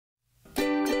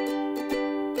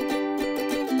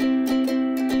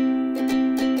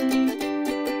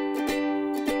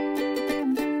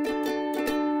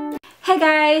Hey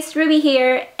guys, Ruby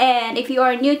here, and if you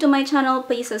are new to my channel,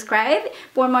 please subscribe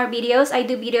for more videos. I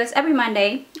do videos every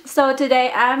Monday. So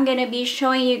today I'm gonna be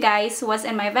showing you guys what's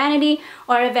in my vanity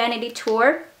or a vanity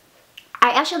tour.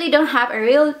 I actually don't have a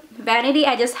real vanity,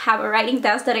 I just have a writing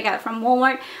desk that I got from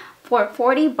Walmart for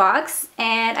 40 bucks,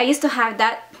 and I used to have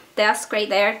that desk right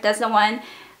there. That's the one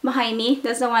behind me.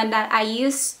 That's the one that I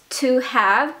used to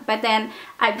have, but then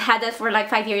I've had it for like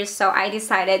 5 years, so I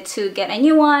decided to get a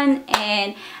new one,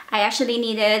 and I actually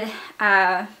needed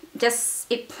just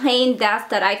a plain desk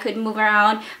that I could move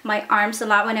around my arms a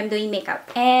lot when I'm doing makeup.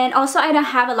 And also I don't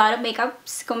have a lot of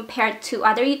makeups compared to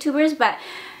other YouTubers, but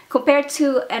compared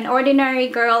to an ordinary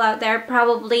girl out there,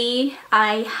 probably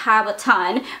I have a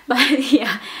ton. But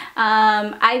yeah,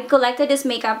 I've collected this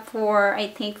makeup for I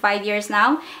think 5 years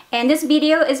now. And this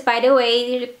video is, by the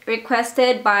way,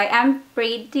 requested by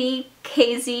Vanity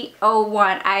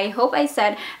KZ01. I hope I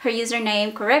said her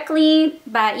username correctly,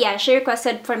 but yeah, she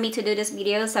requested for me to do this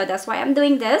video, so that's why I'm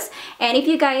doing this. And if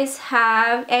you guys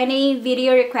have any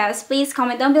video requests, please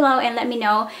comment down below and let me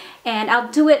know, and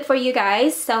I'll do it for you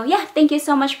guys. So yeah, thank you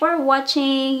so much for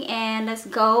watching, and let's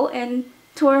go and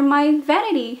tour my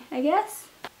vanity, I guess.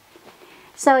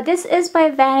 So this is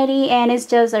my vanity, and it's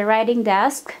just a writing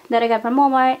desk that I got from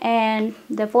Walmart, and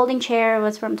the folding chair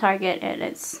was from Target, and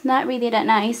it's not really that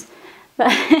nice,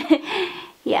 but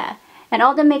yeah. And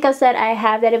all the makeups that I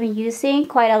have that I've been using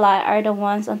quite a lot are the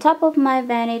ones on top of my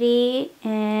vanity.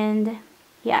 And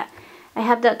yeah, I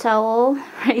have that towel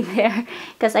right there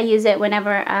because I use it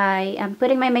whenever I am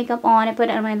putting my makeup on. I put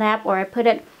it on my lap, or I put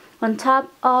it on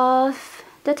top of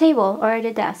the table or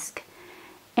the desk.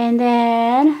 And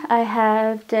then I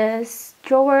have this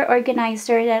drawer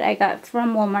organizer that I got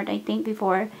from Walmart, I think,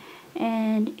 before,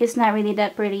 and it's not really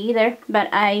that pretty either, but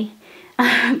I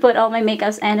put all my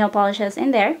makeups and nail polishes in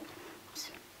there.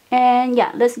 And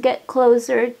yeah, let's get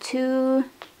closer to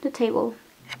the table.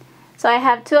 So I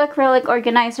have two acrylic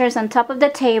organizers on top of the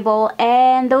table,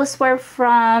 and those were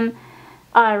from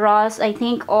Ross, I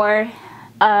think, or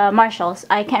Marshalls.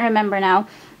 I can't remember now.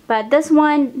 But this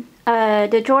one,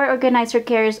 the drawer organizer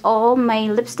carries all my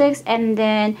lipsticks, and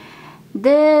then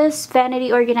this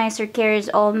vanity organizer carries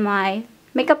all my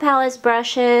makeup palettes,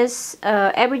 brushes,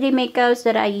 everyday makeups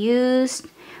that I use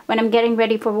when I'm getting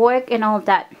ready for work and all of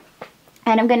that.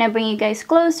 And I'm gonna bring you guys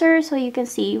closer so you can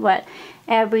see what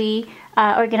every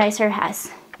organizer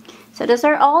has. So those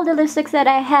are all the lipsticks that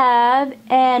I have,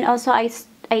 and also I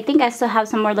think I still have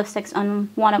some more lipsticks on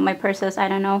one of my purses. I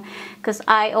don't know, because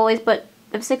I always put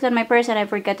lipsticks on my purse and I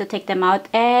forget to take them out.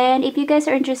 And if you guys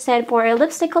are interested for a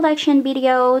lipstick collection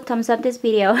video, thumbs up this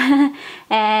video.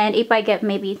 And if I get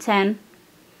maybe 10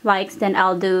 likes, then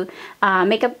I'll do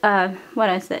makeup, what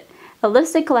is it? A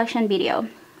lipstick collection video.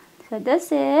 So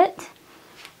that's it.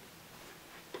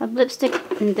 A lipstick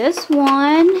in this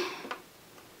one.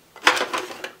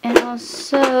 And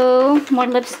also more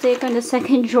lipstick on the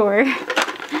second drawer.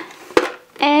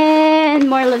 And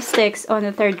more lipsticks on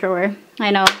the third drawer. I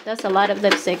know, that's a lot of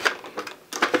lipstick.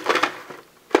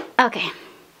 Okay.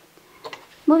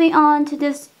 Moving on to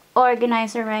this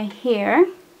organizer right here.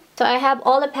 So I have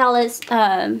all the palettes,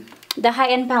 the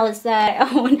high-end palettes that I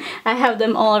own. I have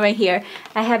them all right here.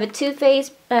 I have a Too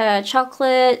Faced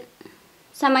chocolate,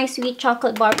 semi-sweet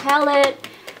chocolate bar palette.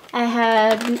 I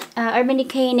have Urban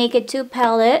Decay Naked 2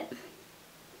 palette.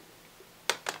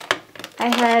 I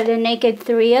have the Naked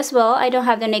 3 as well. I don't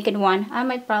have the Naked 1. I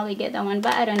might probably get that one,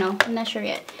 but I don't know. I'm not sure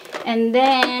yet. And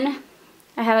then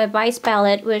I have a Vice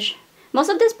palette, which most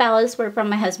of these palettes were from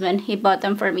my husband. He bought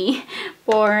them for me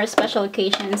for special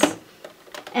occasions.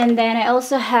 And then I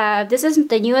also have, this is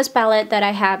the newest palette that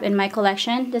I have in my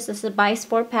collection. This is the Vice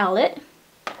 4 palette.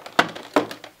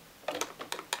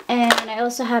 And I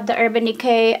also have the Urban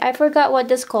Decay, I forgot what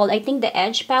this is called. I think the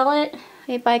Edge palette,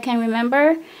 if I can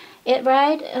remember it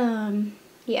right.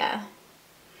 Yeah,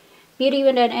 Beauty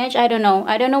with an Edge. I don't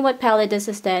know what palette this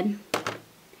is then,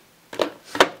 but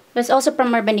it's also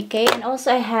from Urban Decay. And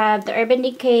also I have the Urban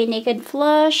Decay Naked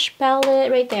Flush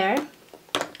palette right there,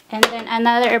 and then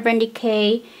another Urban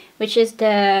Decay, which is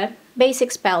the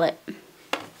Basics palette.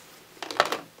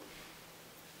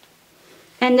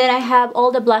 And then I have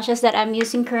all the blushes that I'm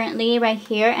using currently right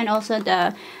here, and also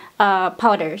the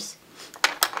powders.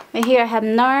 Right here I have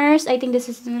NARS. I think this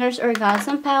is the NARS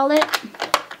Orgasm palette.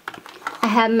 I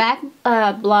have MAC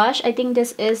blush. I think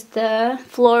this is the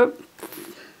Floor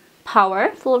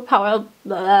Power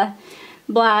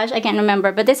blush. I can't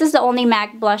remember, but this is the only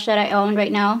MAC blush that I own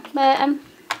right now, but I'm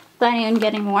planning on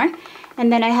getting more.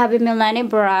 And then I have a Milani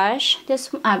brush. This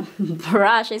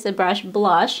brush is a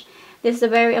blush. This is a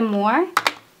Very Amore.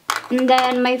 And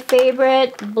then my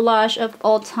favorite blush of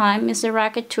all time is the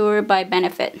Racketeur by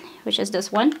Benefit, which is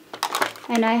this one.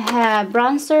 And I have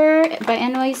bronzer by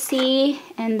NYC,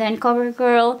 and then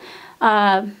CoverGirl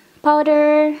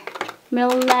powder,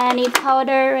 Milani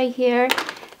powder right here,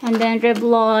 and then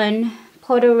Revlon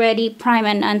Powder Ready Prime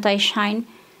and Anti-Shine.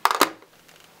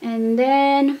 And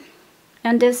then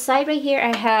on this side right here,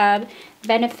 I have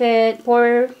Benefit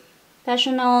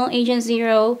Professional Agent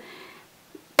Zero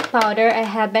powder. I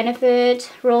have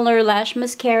Benefit Roller Lash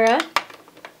Mascara,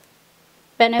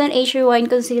 Benefit H3 Wine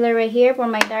Concealer right here for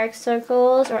my dark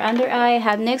circles or under eye. I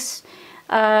have NYX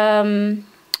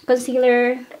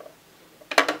concealer,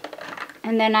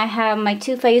 and then I have my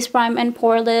Too Faced Prime and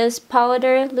Poreless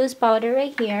powder, loose powder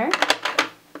right here.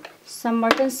 Some more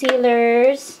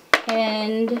concealers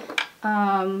and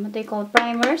what they call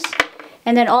primers,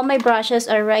 and then all my brushes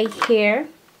are right here.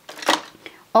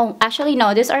 Oh, actually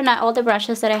no, these are not all the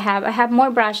brushes that I have. I have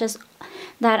more brushes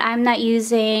that I'm not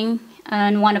using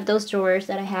in one of those drawers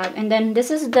that I have. And then this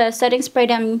is the setting spray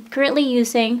that I'm currently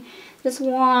using. This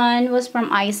one was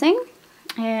from Icing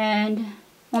and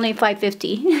only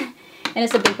 $5.50 and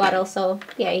it's a big bottle, so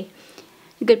yay,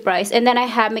 good price. And then I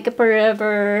have Makeup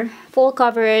Forever Full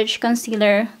Coverage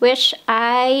Concealer, which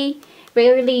I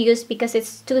rarely use because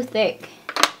it's too thick.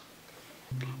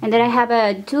 And then I have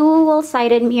a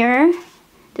dual-sided mirror.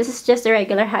 This is just a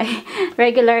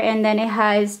regular and then it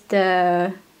has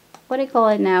the, what do you call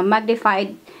it now,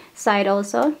 magnified side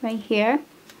also right here.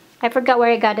 I forgot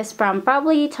where I got this from,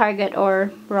 probably Target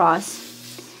or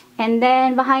Ross. And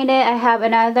then behind it I have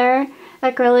another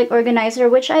acrylic organizer,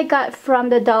 which I got from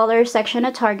the dollar section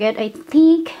at Target, I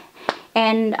think.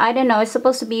 And I don't know, it's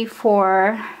supposed to be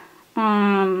for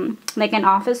like an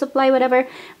office supply, whatever,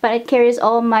 but it carries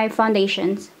all my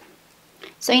foundations.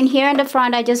 So in here in the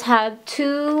front, I just have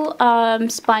two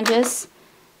sponges,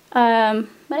 what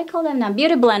do I call them now?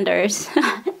 Beauty blenders.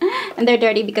 And they're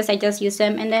dirty because I just use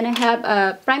them. And then I have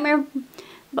a primer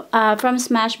from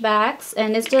Smashbacks,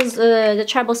 and it's just the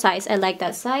travel size. I like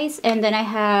that size. And then I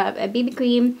have a BB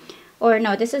cream, or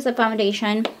no, this is a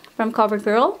foundation from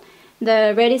CoverGirl,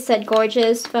 the Ready Set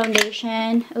Gorgeous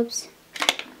foundation. Oops.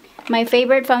 My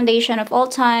favorite foundation of all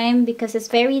time because it's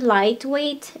very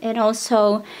lightweight and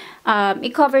also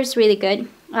it covers really good.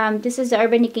 This is the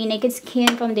Urban Decay Naked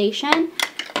Skin foundation,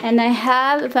 and I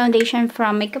have a foundation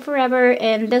from Makeup Forever,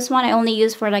 and this one I only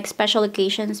use for like special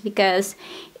occasions because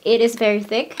it is very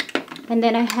thick. And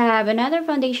then I have another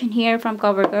foundation here from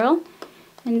CoverGirl,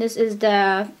 and this is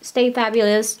the Stay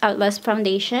Fabulous Outlast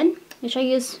foundation, which I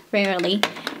use rarely.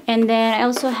 And then I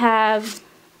also have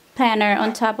planner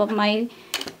on top of my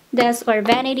desk, or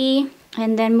Vanity.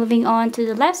 And then moving on to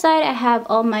the left side, I have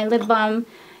all my lip balm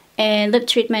and lip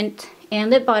treatment and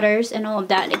lip butters and all of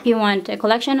that. If you want a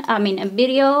collection, I mean a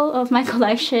video of my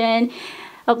collection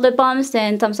of lip balms,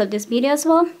 then thumbs up this video as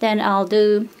well. Then I'll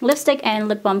do lipstick and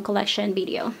lip balm collection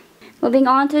video. Moving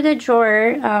on to the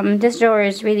drawer, this drawer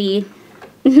is really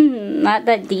not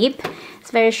that deep.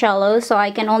 It's very shallow, so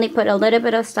I can only put a little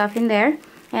bit of stuff in there.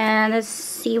 And let's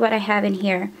see what I have in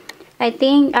here. I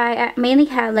think I mainly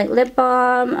have like lip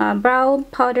balm, brow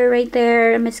powder right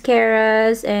there,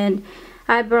 mascaras, and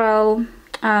eyebrow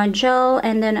gel,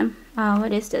 and then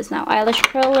what is this now, eyelash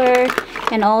curler,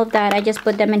 and all of that. I just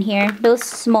put them in here, those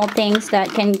small things that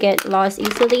can get lost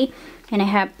easily. And I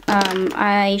have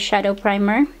eyeshadow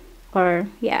primer, or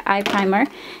yeah, eye primer.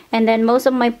 And then most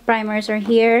of my primers are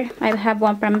here. I have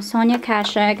one from Sonia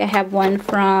Kashuk, I have one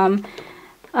from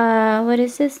what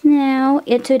is this now,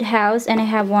 Etude House, and I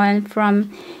have one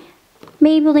from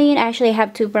Maybelline. Actually I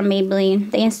have two from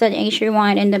Maybelline, the Instant H3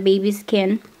 Wine and the Baby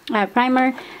Skin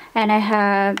primer. And I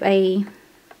have a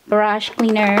brush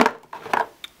cleaner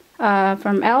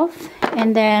from e.l.f.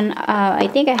 And then I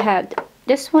think I have,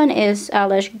 this one is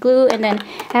eyelash glue, and then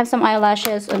I have some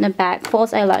eyelashes on the back,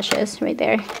 false eyelashes right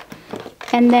there.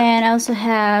 And then I also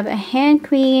have a hand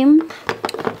cream.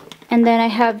 And then I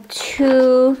have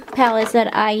two palettes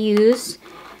that I use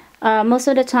most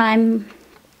of the time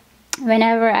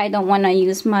whenever I don't want to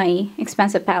use my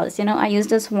expensive palettes. You know, I use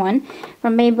this one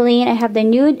from Maybelline. I have the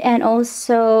nude and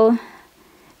also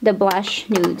the blush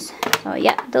nudes. So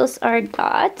yeah, those are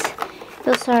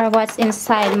what's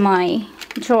inside my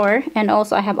drawer. And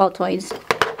also I have Altoids.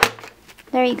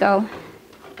 There you go.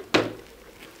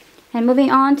 And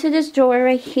moving on to this drawer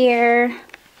right here.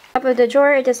 Top of the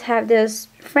drawer, I just have this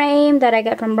frame that I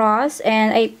got from Ross,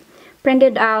 and I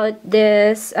printed out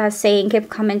this saying "Keep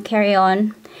Calm and Carry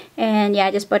On," and yeah,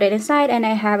 I just put it inside. And I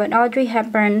have an Audrey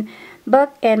Hepburn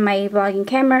book and my vlogging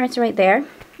camera. It's right there.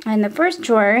 And the first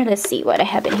drawer, let's see what I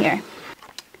have in here.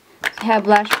 I have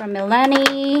blush from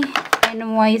Milani,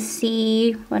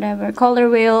 NYC, whatever, Color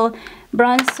Wheel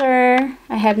bronzer.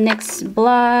 I have NYX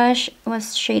blush. What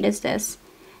shade is this?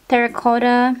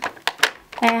 Terracotta.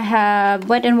 I have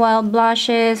Wet n Wild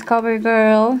blushes,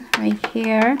 CoverGirl right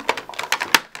here.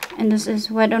 And this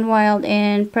is Wet n Wild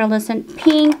in Pearlescent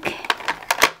Pink.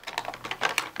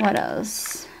 What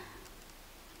else?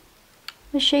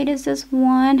 What shade is this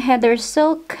one? Heather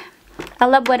Silk. I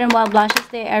love Wet n Wild blushes.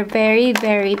 They are very,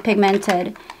 very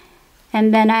pigmented.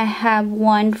 And then I have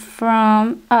one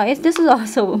from, this is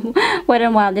also Wet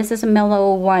n Wild. This is a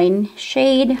Mellow Wine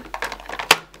shade.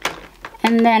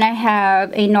 And then I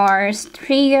have a NARS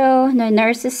Trio, the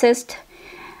Narcissist.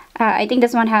 I think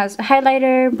this one has a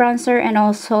highlighter, bronzer, and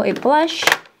also a blush.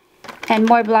 And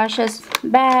more blushes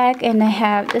back. And I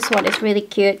have, this one is really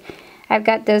cute. I've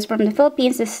got this from the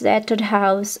Philippines. This is Etude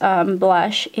House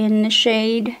blush in the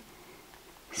shade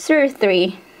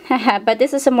 03. But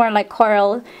this is a more like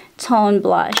coral tone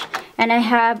blush. And I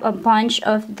have a bunch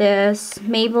of this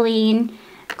Maybelline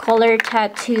Color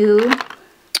Tattoo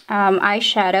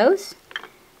eyeshadows.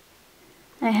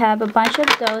 I have a bunch of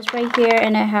those right here.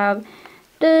 And I have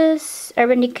this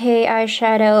Urban Decay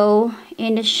eyeshadow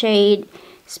in the shade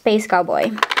Space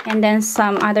Cowboy. And then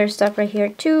some other stuff right here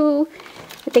too.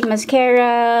 I think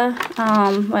mascara.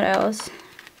 What else?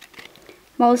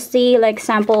 Mostly like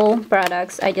sample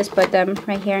products. I just put them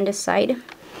right here on the side.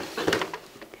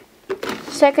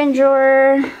 Second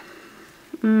drawer.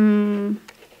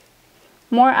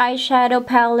 More eyeshadow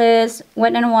palettes,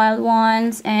 Wet n Wild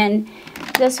ones, and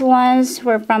these ones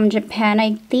were from Japan,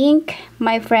 I think.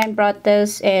 My friend brought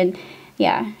this, and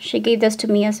yeah, she gave this to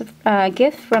me as a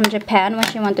gift from Japan when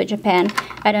she went to Japan.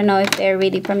 I don't know if they're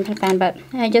really from Japan, but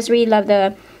I just really love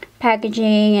the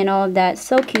packaging and all of that.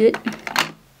 So cute.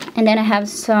 And then I have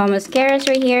some mascaras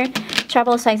right here.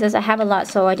 Travel sizes, I have a lot,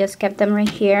 so I just kept them right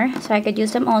here so I could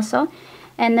use them also.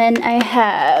 And then I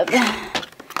have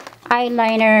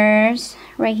eyeliners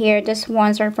right here. These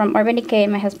ones are from Urban Decay.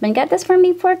 My husband got this for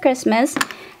me for Christmas.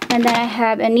 And then I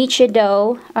have a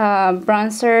Nichido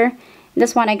bronzer.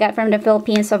 This one I got from the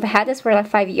Philippines, so I've had this for like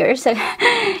 5 years.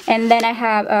 And then I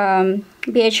have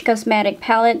BH Cosmetic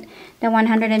palette, the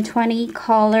 120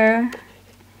 color,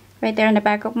 right there in the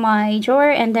back of my drawer.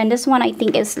 And then this one I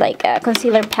think is like a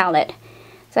concealer palette.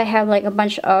 So I have like a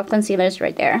bunch of concealers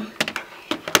right there.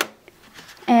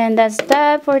 And that's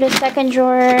that for the second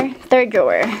drawer. Third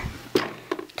drawer.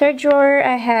 Third drawer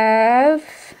I have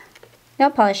nail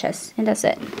polishes, and that's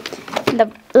it. In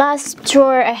the last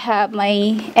drawer I have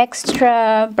my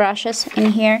extra brushes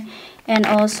in here, and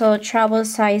also travel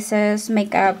sizes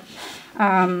makeup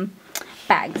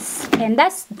bags. And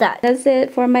that's that. That's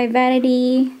it for my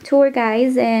vanity tour,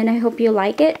 guys, and I hope you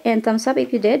like it, and thumbs up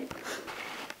if you did.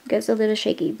 It gets a little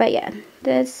shaky, but yeah,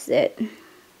 that's it.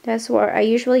 That's where I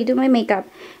usually do my makeup,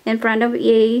 in front of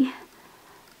a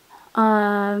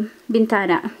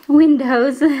bintana,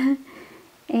 windows.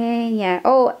 And yeah,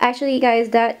 oh actually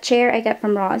guys, that chair I got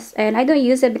from Ross, and I don't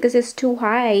use it because it's too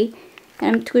high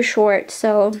and I'm too short,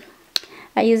 so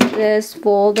I use this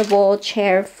foldable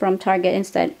chair from Target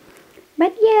instead.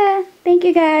 But yeah, thank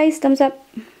you guys, thumbs up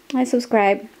and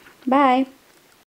subscribe. Bye.